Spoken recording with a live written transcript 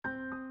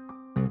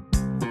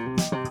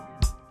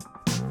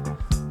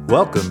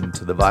Welcome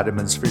to the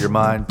Vitamins for Your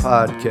Mind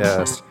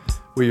podcast,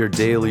 where your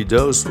daily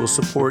dose will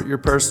support your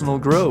personal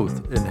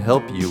growth and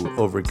help you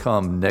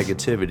overcome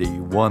negativity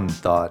one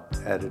thought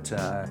at a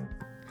time.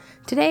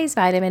 Today's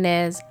vitamin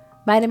is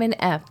vitamin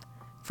F,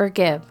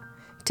 forgive,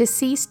 to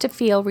cease to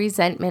feel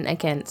resentment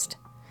against.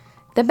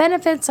 The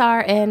benefits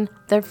are in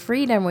the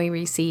freedom we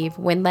receive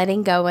when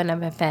letting go of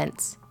an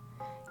offense.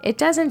 It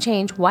doesn't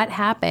change what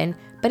happened,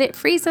 but it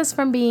frees us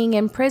from being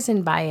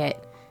imprisoned by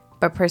it.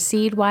 But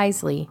proceed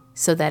wisely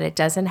so that it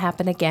doesn't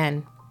happen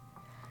again.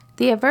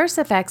 The adverse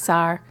effects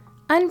are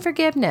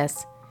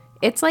unforgiveness.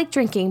 It's like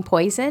drinking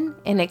poison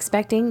and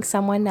expecting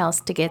someone else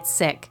to get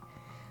sick.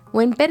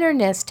 When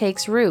bitterness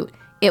takes root,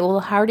 it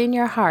will harden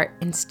your heart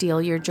and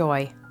steal your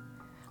joy.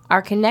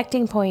 Our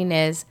connecting point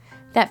is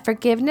that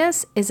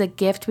forgiveness is a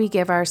gift we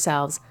give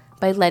ourselves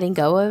by letting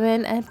go of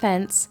an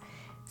offense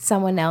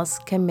someone else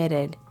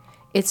committed.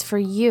 It's for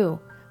you,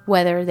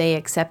 whether they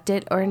accept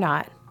it or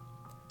not.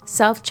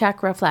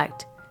 Self-check,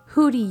 reflect.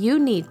 Who do you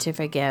need to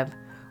forgive,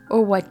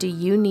 or what do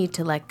you need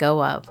to let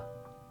go of?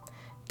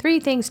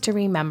 3 things to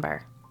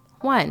remember.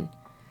 1.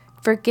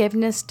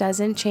 Forgiveness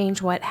doesn't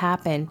change what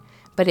happened,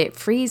 but it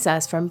frees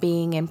us from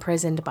being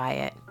imprisoned by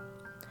it.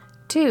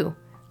 2.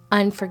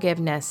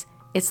 Unforgiveness.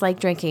 It's like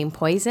drinking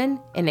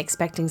poison and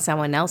expecting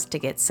someone else to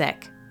get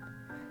sick.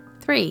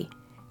 3.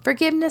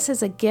 Forgiveness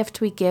is a gift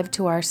we give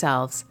to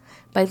ourselves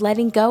by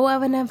letting go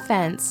of an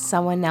offense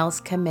someone else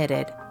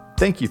committed.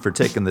 Thank you for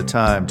taking the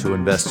time to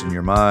invest in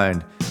your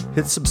mind.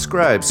 Hit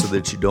subscribe so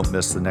that you don't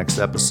miss the next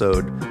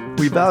episode.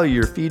 We value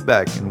your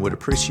feedback and would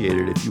appreciate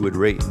it if you would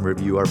rate and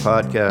review our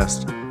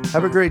podcast.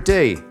 Have a great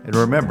day, and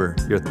remember,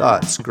 your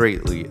thoughts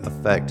greatly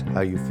affect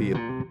how you feel.